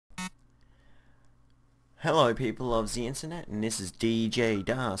Hello people of the internet, and this is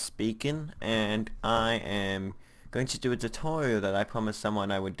DJDar speaking, and I am going to do a tutorial that I promised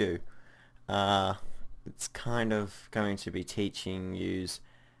someone I would do. Uh, it's kind of going to be teaching you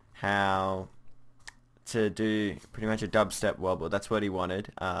how to do pretty much a dubstep wobble. That's what he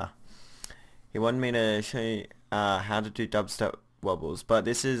wanted. He wanted me to show you how to do dubstep wobbles, but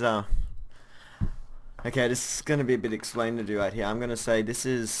this is okay, this is going to be a bit explained to do right here. I'm going to say this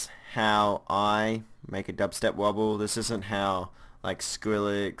is how I make a dubstep wobble. This isn't how like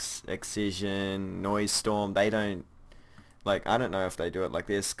Skrillex, Excision, Noise Storm, they don't, like, I don't know if they do it like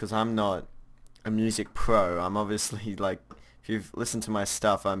this because I'm not a music pro. I'm obviously, like, if you've listened to my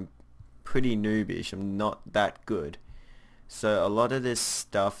stuff, I'm pretty noobish. I'm not that good. So a lot of this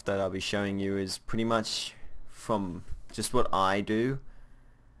stuff that I'll be showing you is pretty much from just what I do.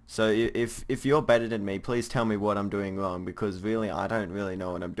 So if you're better than me, please tell me what I'm doing wrong, because really I don't really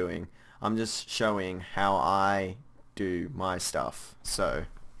know what I'm doing. I'm just showing how I do my stuff. So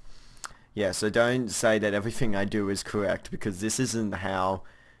yeah, so don't say that everything I do is correct, because this isn't how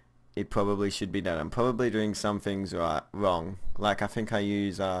it probably should be done. I'm probably doing some things wrong. Like I think I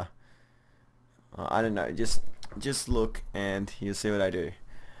use I don't know, just look and you'll see what I do.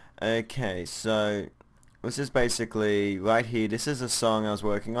 Okay, so this is basically right here. This is a song I was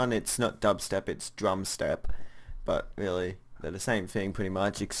working on. It's not dubstep, it's drum step, but really they're the same thing pretty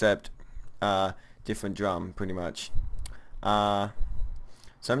much, except different drum pretty much. So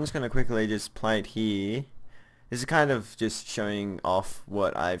I'm just going to quickly just play it here. This is kind of just showing off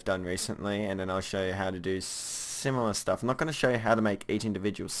what I've done recently, and then I'll show you how to do similar stuff. I'm not going to show you how to make each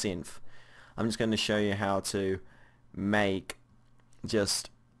individual synth. I'm just going to show you how to make just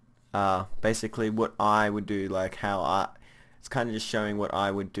basically what I would do, like it's kind of just showing what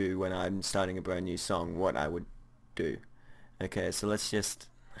I would do when I'm starting a brand new song, what I would do. Okay, so let's just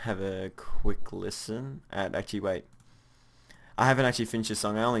have a quick listen. Actually, wait. I haven't actually finished the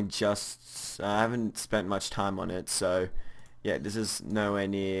song. I haven't spent much time on it, so yeah, this is nowhere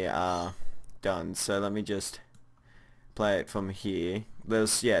near done. So let me just play it from here.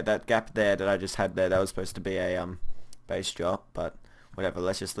 There's, yeah, that gap there that I just had there, that was supposed to be a bass drop, but whatever,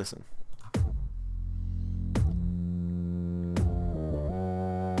 let's just listen.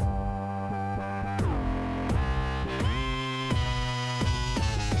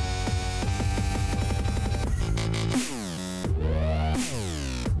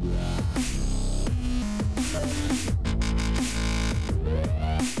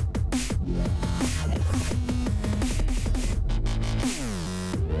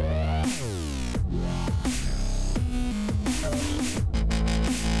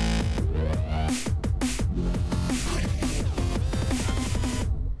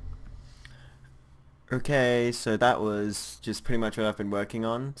 Okay, so that was just pretty much what I've been working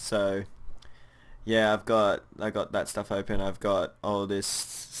on. So yeah, I got that stuff open. I've got all this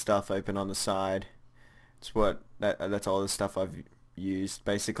stuff open on the side. That's all the stuff I've used.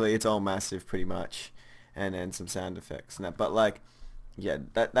 Basically, it's all massive pretty much, and then some sound effects. Now, but like, yeah,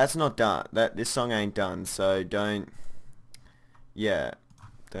 that's not done. This song ain't done. So yeah,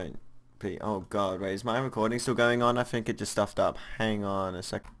 don't be. Oh God, wait, is my recording still going on? I think it just stuffed up. Hang on a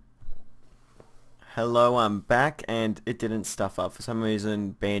sec. Hello, I'm back, and it didn't stuff up. For some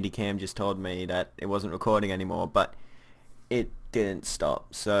reason, Bandicam just told me that it wasn't recording anymore, but it didn't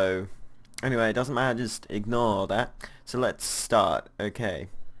stop. So, anyway, it doesn't matter, just ignore all that. So let's start. Okay.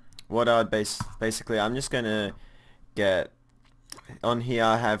 What I'd basically, I'm just gonna get, on here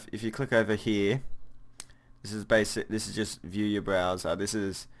I have, if you click over here, this is just view your browser.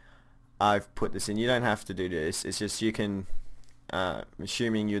 I've put this in. You don't have to do this. It's just you can,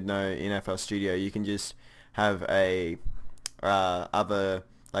 assuming you'd know in FL Studio, you can just have a other,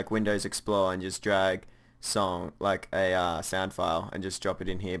 like, Windows Explorer, and just drag song, like a sound file, and just drop it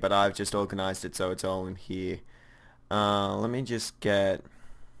in here. But I've just organized it so it's all in here. Let me just get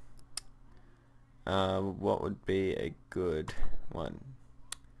what would be a good one.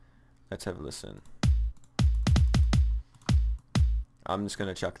 Let's have a listen. I'm just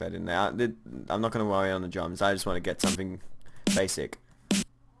gonna chuck that in there. I'm not gonna worry on the drums. I just want to get something basic.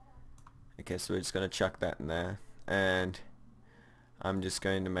 Okay, so we're just gonna chuck that in there, and I'm just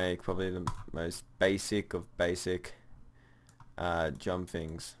going to make probably the most basic of basic drum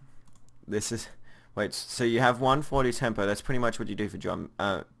things. This is, wait, so you have 140 tempo. That's pretty much what you do for drum.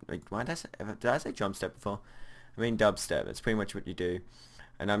 Like, why did I say drum step before? I mean dubstep. That's pretty much what you do.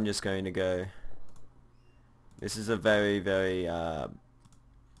 And I'm just going to go. This is a very, very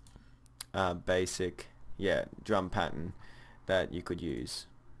basic, yeah, drum pattern that you could use.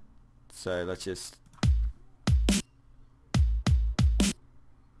 So let's just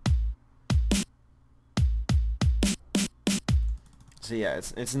So yeah,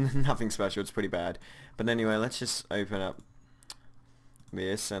 it's nothing special. It's pretty bad. But anyway, let's just open up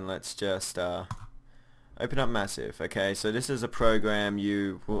this and let's just open up Massive. Okay, so this is a program a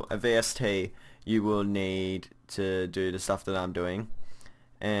VST you will need to do the stuff that I'm doing,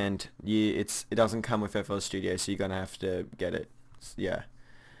 and it doesn't come with FL Studio, so you're gonna have to get it. Yeah.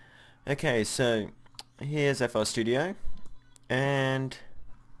 Okay, so here's FL Studio, and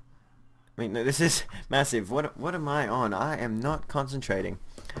I mean, no, this is Massive. What am I on? I am not concentrating.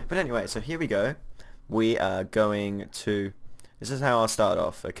 But anyway, so here we go. We are going to. This is how I'll start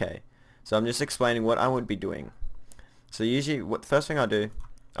off. Okay, so I'm just explaining what I would be doing. So usually, the first thing I'll do,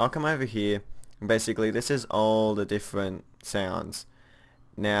 I'll come over here, and basically this is all the different sounds.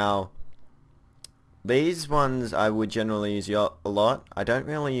 Now, these ones I would generally use a lot. I don't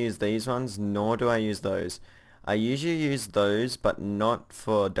really use these ones, nor do I use those. I usually use those, but not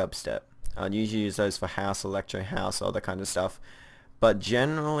for dubstep. I'd usually use those for house, electro house, all that kind of stuff. But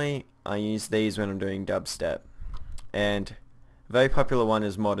generally, I use these when I'm doing dubstep. And a very popular one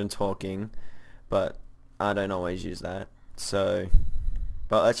is modern talking, but I don't always use that. So,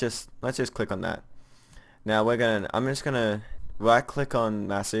 but let's just click on that. Now I'm just gonna right click on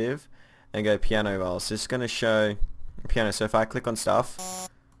Massive and go piano roll. So it's gonna show piano. So if I click on stuff,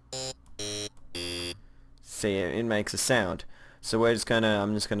 see it makes a sound. So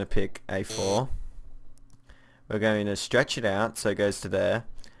I'm just gonna pick A4. We're going to stretch it out so it goes to there,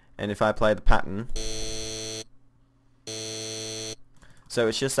 and if I play the pattern, so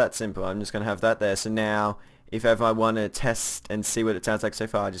it's just that simple. I'm just gonna have that there. So now if ever I want to test and see what it sounds like so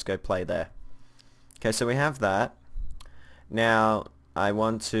far, I just go play there. Okay, so we have that. Now I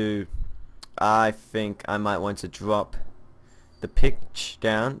think I might want to drop the pitch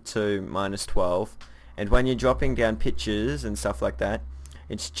down to -12. And when you're dropping down pitches and stuff like that,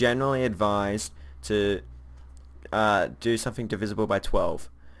 it's generally advised to do something divisible by 12,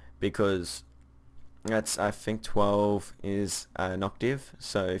 because I think 12 is an octave.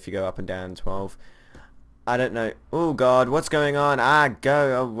 So if you go up and down 12, I don't know. Oh God, what's going on?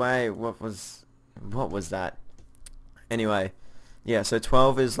 Go away. What was that? Anyway, yeah. So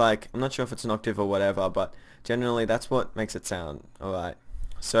 12 is like, I'm not sure if it's an octave or whatever, but generally that's what makes it sound alright.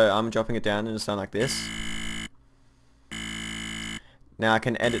 So I'm dropping it down and it'll sound like this. Now I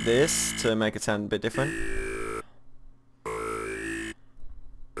can edit this to make it sound a bit different.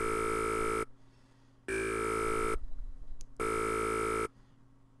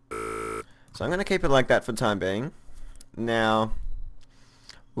 So I'm going to keep it like that for the time being. Now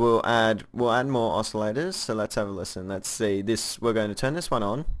we'll add more oscillators. So let's have a listen. Let's see this. We're going to turn this one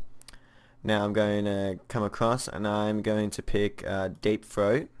on. Now I'm going to come across and I'm going to pick Deep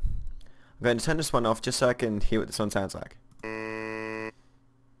Throat. I'm going to turn this one off just so I can hear what this one sounds like.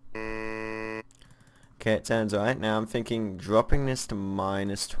 Okay, it sounds alright. Now I'm thinking dropping this to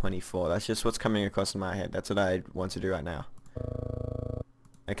 -24. That's just what's coming across in my head. That's what I want to do right now.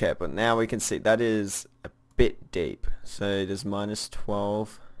 Okay, but now we can see that is a bit deep. So does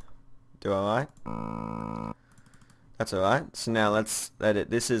 -12 do alright? That's alright. So now let's edit.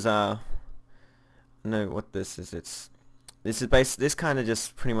 This is no, what this is. This kind of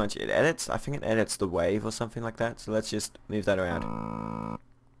just pretty much it edits. I think it edits the wave or something like that. So let's just move that around.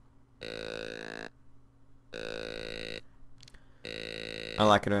 I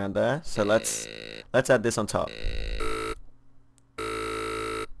like it around there. So let's add this on top.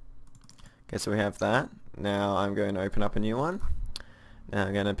 Okay, so we have that. Now I'm going to open up a new one. Now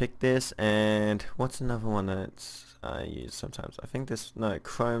I'm going to pick this, and what's another one that I use sometimes? I think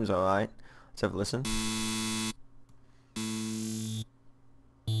Chrome's alright. Let's have a listen.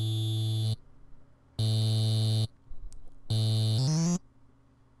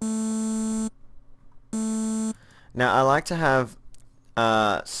 Now I like to have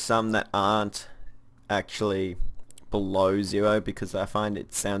some that aren't actually below 0, because I find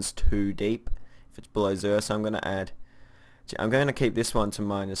it sounds too deep if it's below 0. So I'm going to keep this one to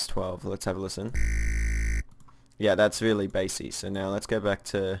 -12. Let's have a listen. Yeah, that's really bassy. So now let's go back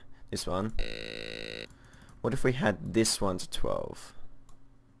to this one. What if we had this one to 12?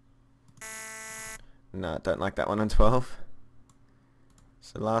 No, don't like that one on 12.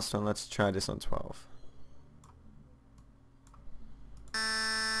 So last one, let's try this on 12.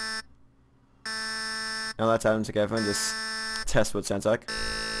 Now let's add them together and just test what it sounds like.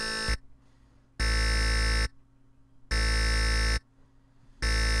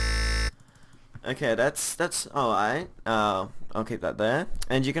 Okay, that's alright. I'll keep that there.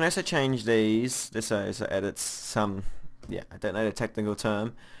 And you can also change these. This also edits some, yeah, I don't know the technical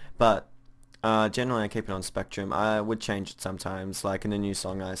term, but generally I keep it on Spectrum. I would change it sometimes, like in a new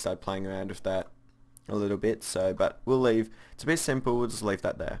song I start playing around with that. a little bit, so, but we'll leave, to be simple, we'll just leave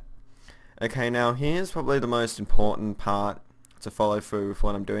that there. Okay, now here's probably the most important part to follow through with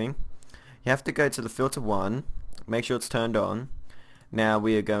what I'm doing. You have to go to the filter 1, make sure it's turned on. Now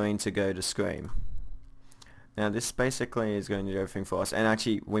we are going to go to Scream. Now this basically is going to do everything for us, and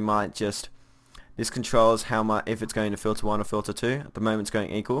actually we might just, this controls how much, if it's going to filter 1 or filter 2. At the moment it's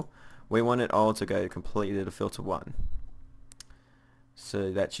going equal. We want it all to go completely to filter 1.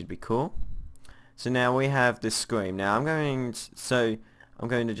 So that should be cool. So now we have this Scream. Now I'm going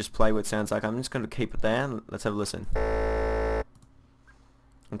to just play what it sounds like. I'm just going to keep it there. Let's have a listen.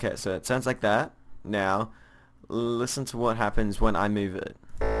 Okay, so it sounds like that. Now listen to what happens when I move it.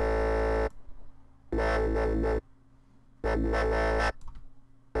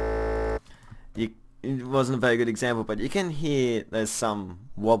 It wasn't a very good example, but you can hear there's some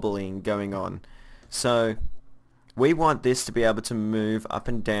wobbling going on. So we want this to be able to move up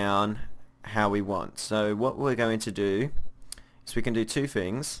and down how we want. So what we're going to do is we can do two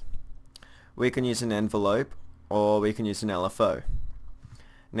things. We can use an envelope, or we can use an LFO.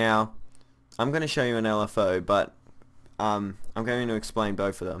 Now I'm going to show you an LFO, but I'm going to explain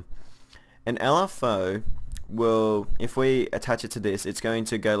both of them. An LFO will, if we attach it to this, it's going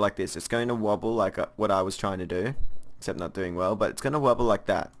to go like this. It's going to wobble like what I was trying to do, except not doing well, but it's going to wobble like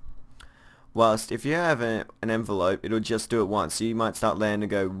that. Whilst if you have an envelope, it'll just do it once. So you might start landing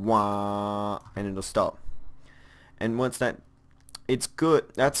and go wah, and it'll stop. And once that, it's good.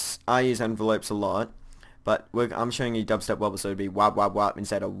 I use envelopes a lot, but I'm showing you Dubstep Wobbles, so it'd be wah wah wah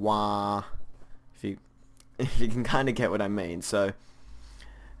instead of wah. If you can kind of get what I mean. So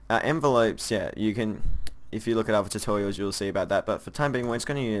envelopes, yeah, you can. If you look at other tutorials, you'll see about that. But for time being, we're just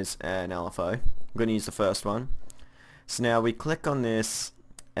going to use an LFO. I'm going to use the first one. So now we click on this,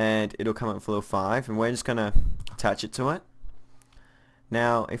 and it'll come up with a little 5, and we're just going to attach it to it.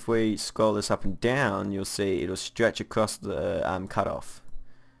 Now, if we scroll this up and down, you'll see it'll stretch across the cutoff.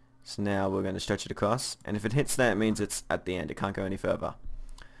 So now we're going to stretch it across, and if it hits that, it means it's at the end. It can't go any further.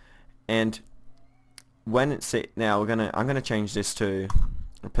 And when it's now, I'm going to change this to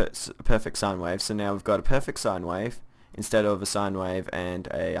a perfect sine wave. So now we've got a perfect sine wave instead of a sine wave and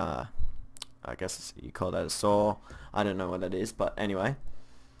a I guess you call that a saw. I don't know what that is, but anyway.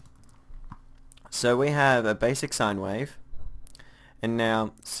 So we have a basic sine wave, and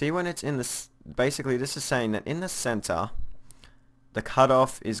now see when it's in this, basically this is saying that in the center the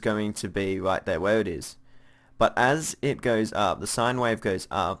cutoff is going to be right there where it is, but as it goes up, the sine wave goes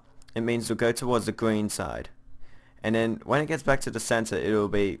up, it means it'll go towards the green side. And then when it gets back to the center, it'll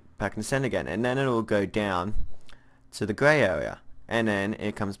be back in the center again, and then it'll go down to the gray area, and then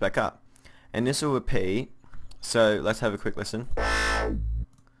it comes back up, and this will repeat. So let's have a quick listen.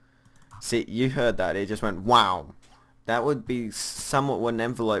 See, you heard that, it just went wow. That would be somewhat what an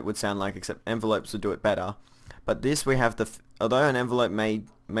envelope would sound like, except envelopes would do it better. But this, we have although an envelope may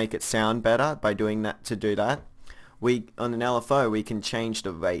make it sound better by doing that, on an LFO we can change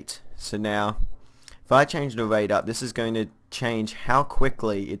the rate. So now if I change the rate up, this is going to change how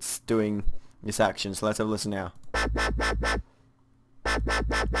quickly it's doing this action. So let's have a listen now.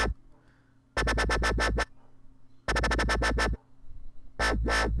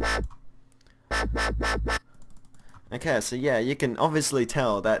 Okay, so yeah, you can obviously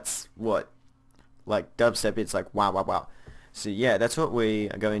tell that's what, like dubstep, it's like wow wow wow. So yeah, that's what we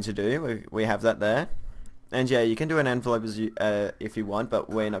are going to do. We have that there. And yeah, you can do an envelope as if you want, but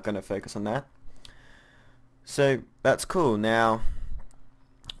we're not going to focus on that. So that's cool. Now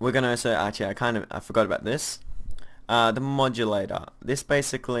we're gonna actually I forgot about this. The modulator. This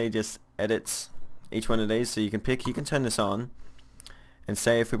basically just edits each one of these. So you can turn this on, and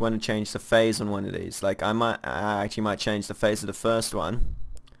say if we want to change the phase on one of these. Like I actually might change the phase of the first one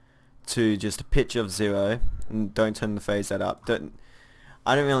to just a pitch of 0, and don't turn the phase that up.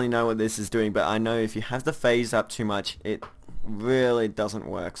 I don't really know what this is doing, but I know if you have the phase up too much, it really doesn't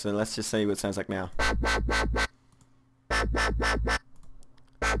work. So let's just see what it sounds like now.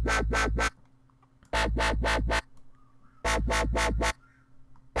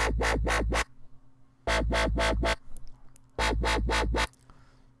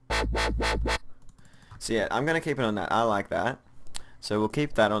 So yeah, I'm gonna keep it on that. I like that. So we'll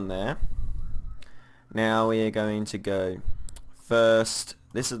keep that on there. Now we are going to go first.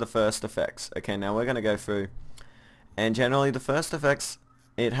 This is the first effects. Okay, now we're gonna go through, and generally the first effects,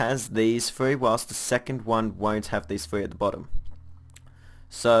 it has these 3, whilst the second one won't have these 3 at the bottom.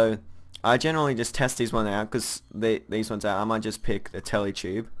 So I generally just test these ones out, because these ones out, I might just pick the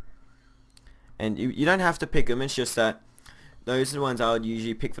Teletube, and you don't have to pick them. It's just that those are the ones I would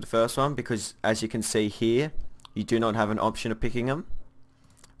usually pick for the first one, because as you can see here, you do not have an option of picking them.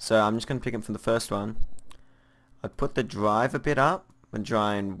 So I'm just going to pick it from the first one. I'd put the drive a bit up, and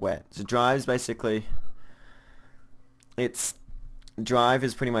dry and wet. So drive is basically, drive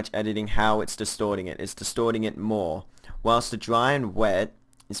is pretty much editing how it's distorting it. It's distorting it more. Whilst the dry and wet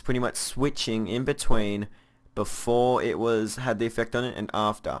is pretty much switching in between before it had the effect on it and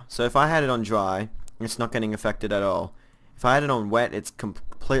after. So if I had it on dry, it's not getting affected at all. If I had it on wet, it's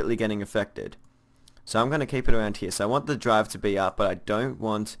completely getting affected. So I'm going to keep it around here. So I want the drive to be up, but I don't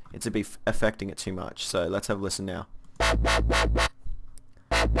want it to be affecting it too much. So let's have a listen now.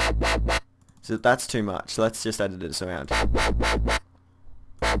 So that's too much. So let's just edit this around.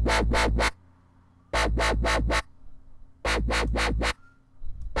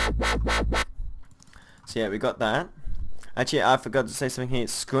 So yeah, we got that. Actually, I forgot to say something here.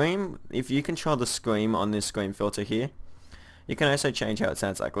 Scream, if you control the scream on this scream filter here, you can also change how it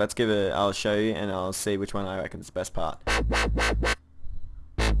sounds like. Let's give it, I'll show you and I'll see which one I reckon is the best part.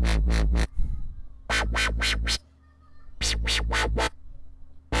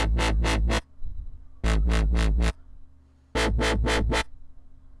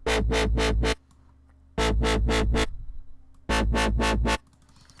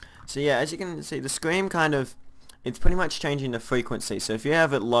 So yeah, as you can see, the scream kind of, it's pretty much changing the frequency. So if you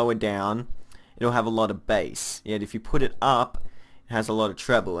have it lower down, it'll have a lot of bass. Yet if you put it up, it has a lot of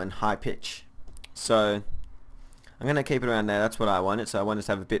treble and high pitch. So I'm going to keep it around there. That's what I wanted. So I wanted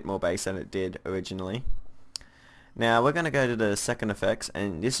to have a bit more bass than it did originally. Now we're going to go to the second effects,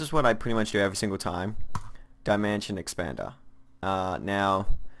 and this is what I pretty much do every single time. Dimension expander. Now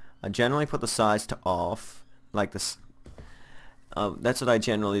I generally put the size to off, like this. That's what I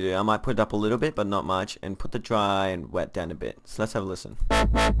generally do. I might put it up a little bit, but not much, and put the dry and wet down a bit. So let's have a listen.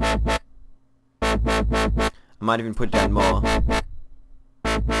 I might even put it down more.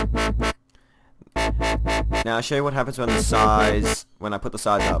 Now I'll show you what happens when I put the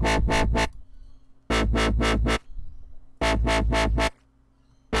size up.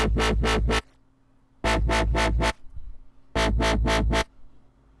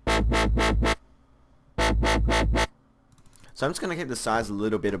 So I'm just going to keep the size a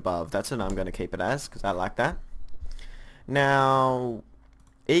little bit above. That's what I'm going to keep it as, because I like that. Now,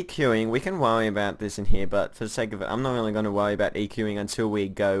 EQing, we can worry about this in here, but for the sake of it, I'm not really going to worry about EQing until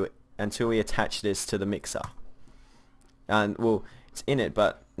we attach this to the mixer. And well, it's in it,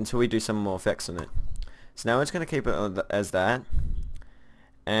 but until we do some more effects on it. So now we're just going to keep it as that.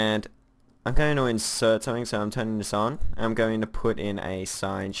 And I'm going to insert something, so I'm turning this on. I'm going to put in a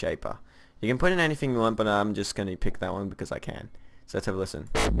sine shaper. You can put in anything you want, but I'm just going to pick that one because I can. So let's have a listen.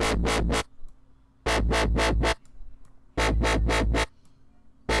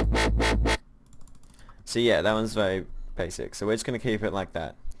 So yeah, that one's very basic. So we're just going to keep it like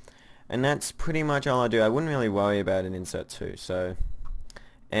that. And that's pretty much all I do. I wouldn't really worry about an insert too. So,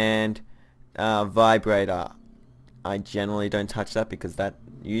 and vibrator. I generally don't touch that because that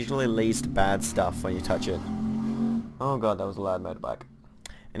usually leads to bad stuff when you touch it. Oh god, that was a loud motorbike.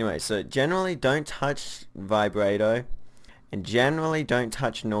 Anyway, so generally don't touch vibrato, and generally don't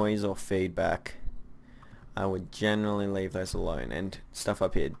touch noise or feedback. I would generally leave those alone, and stuff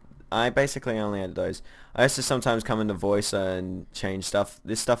up here. I basically only add those. I used to sometimes come into voicer and change stuff.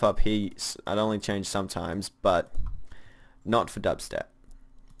 This stuff up here, I'd only change sometimes, but not for dubstep.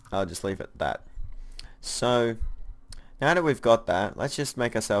 I'll just leave it at that. So, now that we've got that, let's just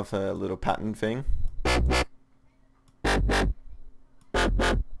make ourselves a little pattern thing.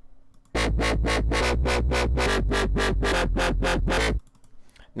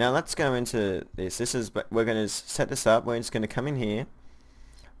 Now let's go into this. We're going to set this up. We're just going to come in here.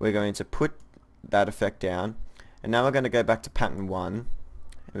 We're going to put that effect down, and now we're going to go back to pattern 1, and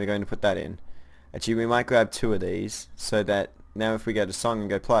we're going to put that in. Actually, we might grab 2 of these, so that now if we go to song and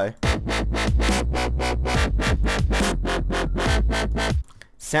go play,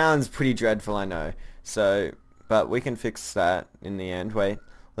 sounds pretty dreadful, I know. So, but we can fix that in the end. Wait,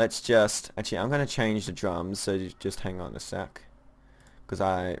 let's just, actually I'm going to change the drums, so just hang on a sec, because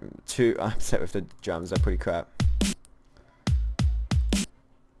I'm too upset with the drums. They're pretty crap.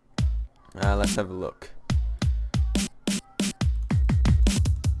 Let's have a look.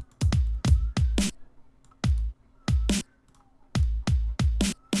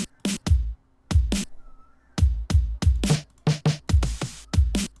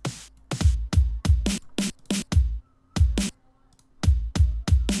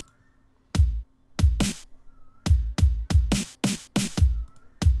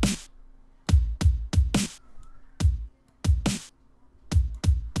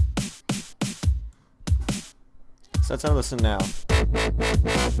 So let's have a listen now.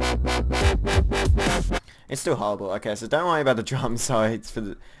 It's still horrible. Okay, so don't worry about the drums. Sorry, it's for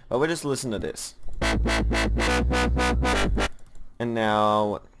the... But we'll just listen to this. And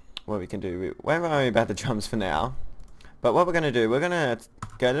now, what we can do, we won't worry about the drums for now. But what we're going to do, we're going to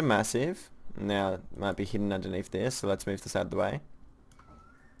go to massive. Now, it might be hidden underneath this, so let's move this out of the way.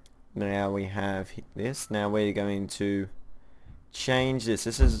 Now we have this. Now we're going to change this.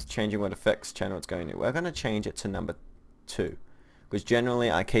 This is changing what effects channel it's going to. We're going to change it to number 2. Because generally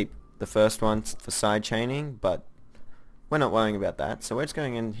I keep the first one for side chaining, but we're not worrying about that. So we're just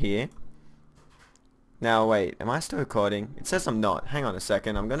going in here. Now wait, am I still recording? It says I'm not. Hang on a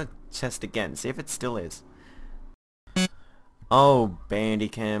second. I'm going to test again, see if it still is. Oh,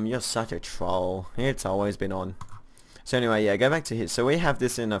 Bandicam, you're such a troll. It's always been on. So anyway, yeah, go back to here. So we have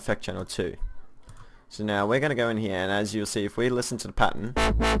this in effect channel 2. So now we're going to go in here, and as you'll see, if we listen to the pattern,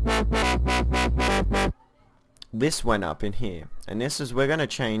 this went up in here. And this is, we're going to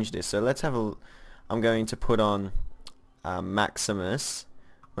change this. So let's have a, I'm going to put on Maximus.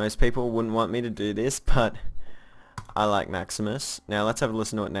 Most people wouldn't want me to do this, but I like Maximus. Now let's have a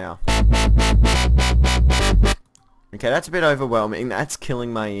listen to it now. Okay, that's a bit overwhelming. That's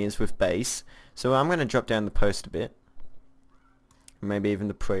killing my ears with bass. So I'm going to drop down the post a bit. Maybe even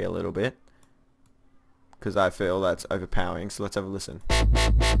the pre a little bit. Because I feel that's overpowering. So let's have a listen.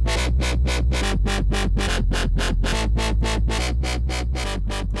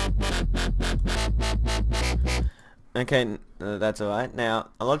 Okay, that's alright.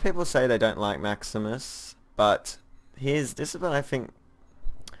 Now, a lot of people say they don't like Maximus. But this is what I think.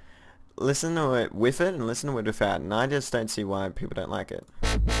 Listen to it with it and listen to it without, and I just don't see why people don't like it.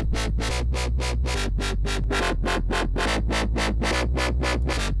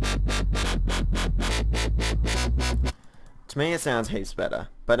 To me it sounds heaps better.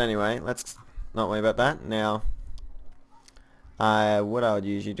 But anyway, let's not worry about that. Now, what I would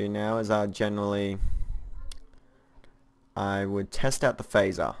usually do now is I would test out the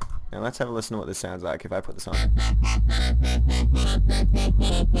phaser. Now let's have a listen to what this sounds like if I put this on.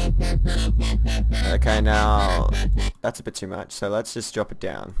 Okay, now that's a bit too much, so let's just drop it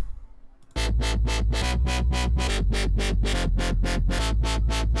down.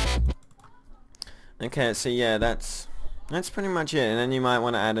 Okay, so yeah, that's pretty much it. And then you might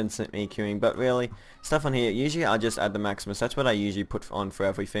want to add in some EQing, but really, stuff on here, usually I'll just add the Maximus. That's what I usually put on for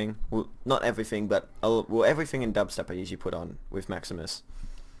everything. Well, not everything, but everything in dubstep I usually put on with Maximus.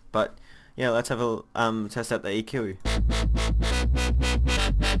 But yeah, let's have a test out the EQ.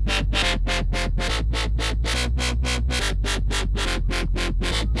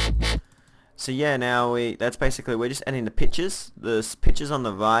 So yeah, now that's basically, we're just adding the pitches. The pitches on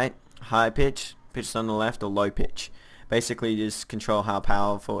the right, high pitch, pitches on the left, or low pitch. Basically just control how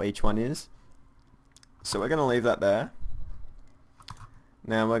powerful each one is. So we're going to leave that there.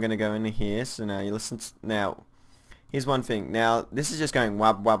 Now we're going to go into here. So now you listen now. Here's one thing. Now, this is just going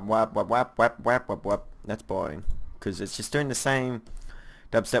wap, wap, wap, wap, wap, wap, wap, wap, wap. That's boring. Because it's just doing the same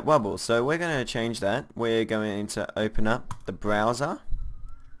dubstep wobble. So we're going to change that. We're going to open up the browser.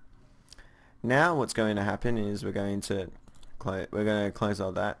 Now, what's going to happen is we're going to close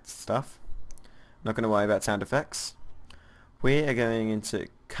all that stuff. Not going to worry about sound effects. We are going into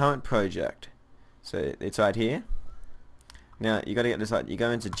current project. So it's right here. Now, you got to get this right. You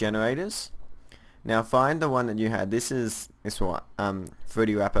go into generators. Now find the one that you had. This one,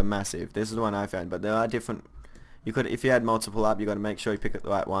 Fruity Wrapper Massive. This is the one I found, but there are different. You could, if you had multiple up, you got to make sure you pick the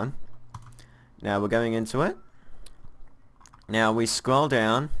right one. Now we're going into it. Now we scroll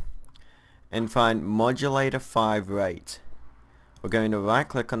down and find Modulator 5 Rate. We're going to right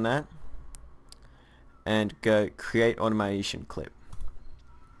click on that and go Create Automation Clip.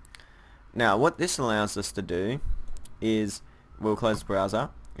 Now what this allows us to do is, we'll close the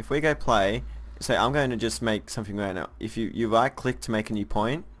browser. If we go play, so I'm going to just make something random. If you right click to make a new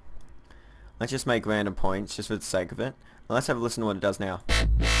point, let's just make random points just for the sake of it. Now let's have a listen to what it does now.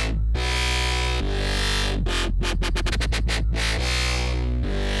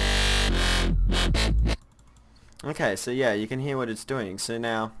 Okay, so yeah, you can hear what it's doing. So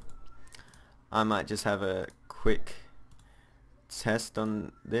now I might just have a quick test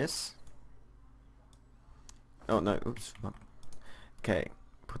on this. Oh no, oops. Okay,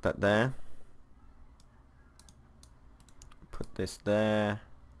 put that there. Put this there.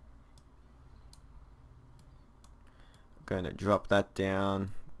 I'm going to drop that down,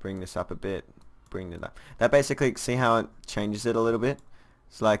 bring this up a bit, bring it up. That basically, see how it changes it a little bit?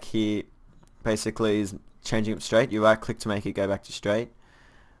 It's like here, basically is changing it straight. You right click to make it go back to straight.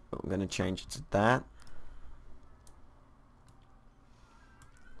 But we're going to change it to that.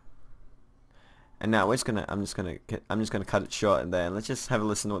 And now we're just gonna, I'm just gonna cut it short in there, and let's just have a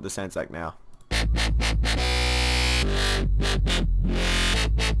listen to what this sounds like now.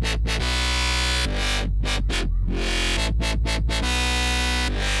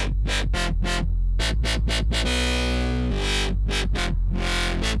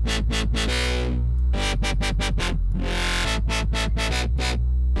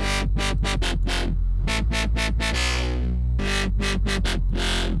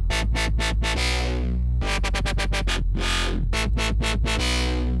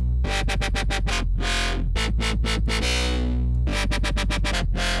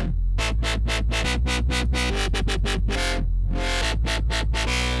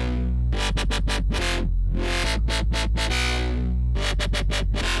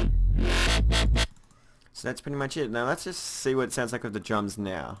 So that's pretty much it. Now let's just see what it sounds like with the drums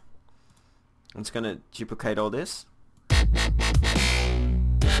now. I'm just going to duplicate all this.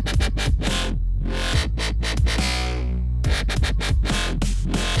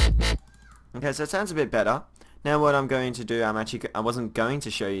 Okay, so it sounds a bit better. Now what I'm going to do, I wasn't going to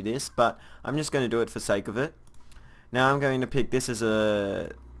show you this, but I'm just going to do it for sake of it. Now I'm going to pick this as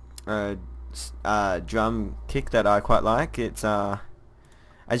a drum kick that I quite like. It's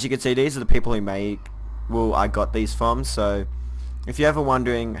as you can see, these are the people who I got these from. So if you're ever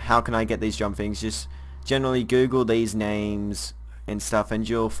wondering how can I get these drum things, just generally Google these names and stuff, and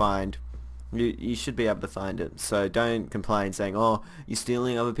you'll find you should be able to find it. So don't complain saying, oh, you're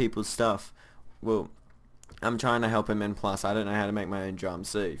stealing other people's stuff. Well, I'm trying to help him, and plus I don't know how to make my own drums.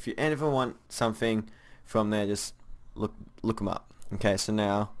 So if you ever want something from there, just look them up. Okay, so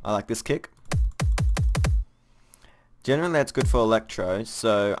now I like this kick. Generally that's good for electro,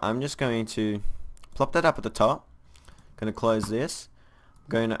 so I'm just going to plop that up at the top. Going to close this. I'm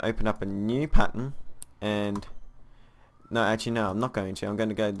going to open up a new pattern, and no, actually no, I'm not going to. I'm going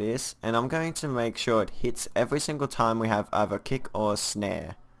to go this, and I'm going to make sure it hits every single time we have either a kick or a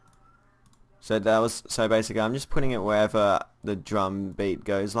snare. So basically I'm just putting it wherever the drum beat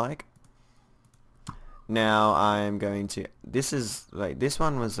goes like. Now I'm going to, this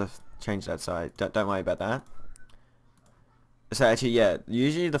one was change that, so don't worry about that. So actually, yeah,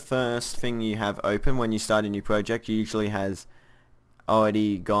 usually the first thing you have open when you start a new project usually has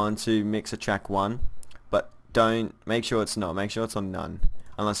already gone to mixer track 1, but make sure it's on none,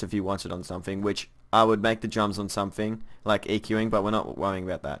 unless if you want it on something, which I would make the drums on something like EQing, but we're not worrying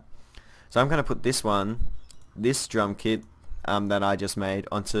about that. So I'm going to put this drum kit that I just made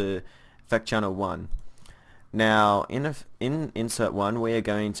onto effect channel 1. Now in insert 1 we are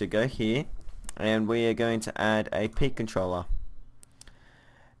going to go here, and we are going to add a peak controller.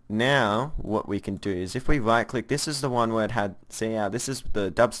 Now what we can do is, if we right click, this is the one where it had, see how this is the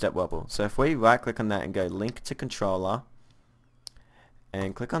dubstep wobble. So if we right click on that and go link to controller,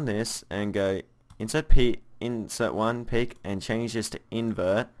 and click on this and go insert 1 peak, and change this to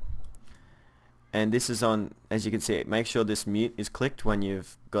invert, and this is on, as you can see, make sure this mute is clicked when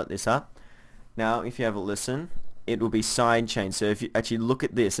you've got this up. Now if you have a listen, it will be side chain, so if you actually look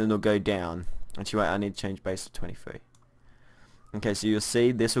at this, and it'll go down. Actually wait, I need to change bass to 23. Okay, so you'll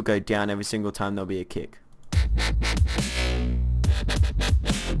see this will go down every single time there'll be a kick.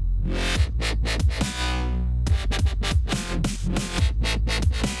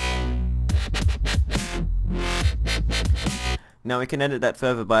 Now we can edit that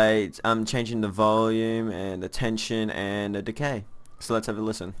further by changing the volume and the tension and the decay. So let's have a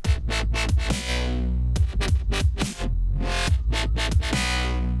listen.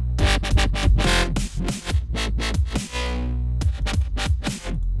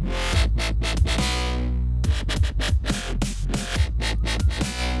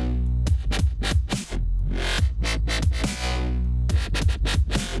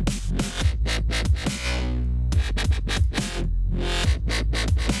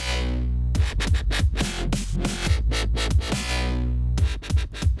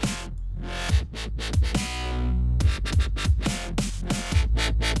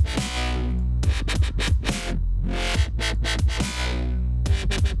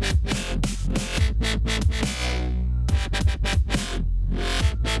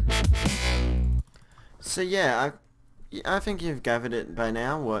 So yeah, I think you've gathered it by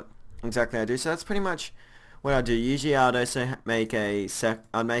now what exactly I do. So that's pretty much what I do. Usually I'd also make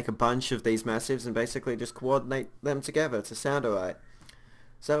I'd make a bunch of these massives and basically just coordinate them together to sound alright.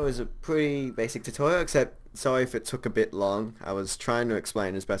 So it was a pretty basic tutorial, except sorry if it took a bit long. I was trying to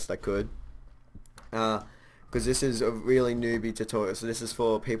explain as best I could. Because this is a really newbie tutorial, so this is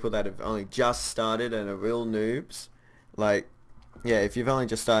for people that have only just started and are real noobs. Like, yeah, if you've only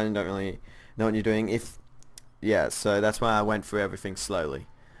just started and don't really know what you're doing, yeah, so that's why I went through everything slowly.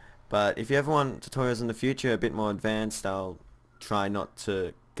 But if you ever want tutorials in the future a bit more advanced, I'll try not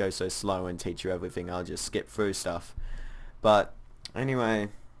to go so slow and teach you everything. I'll just skip through stuff. But anyway,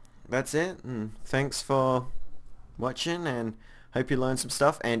 that's it, and thanks for watching, and hope you learned some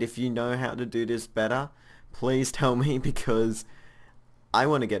stuff. And if you know how to do this better, please tell me, because I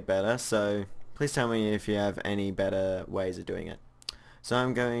want to get better. So please tell me if you have any better ways of doing it. So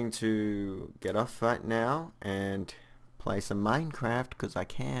I'm going to get off right now and play some Minecraft because I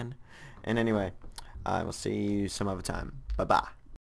can. And anyway, I will see you some other time. Bye bye.